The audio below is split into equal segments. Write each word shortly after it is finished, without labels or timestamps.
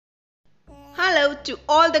Hello to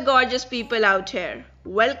all the gorgeous people out here.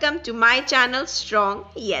 Welcome to my channel Strong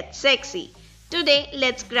Yet Sexy. Today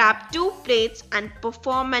let's grab 2 plates and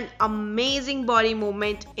perform an amazing body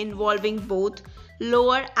movement involving both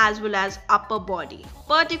lower as well as upper body,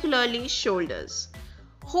 particularly shoulders.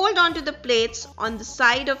 Hold on to the plates on the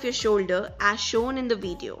side of your shoulder as shown in the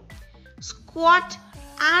video. Squat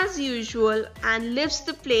as usual and lift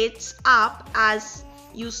the plates up as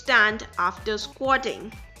you stand after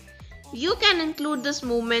squatting. You can include this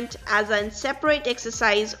movement as a separate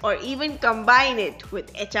exercise or even combine it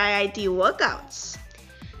with HIIT workouts.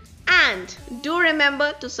 And do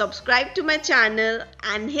remember to subscribe to my channel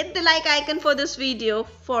and hit the like icon for this video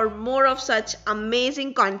for more of such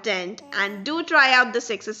amazing content, and do try out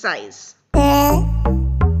this exercise.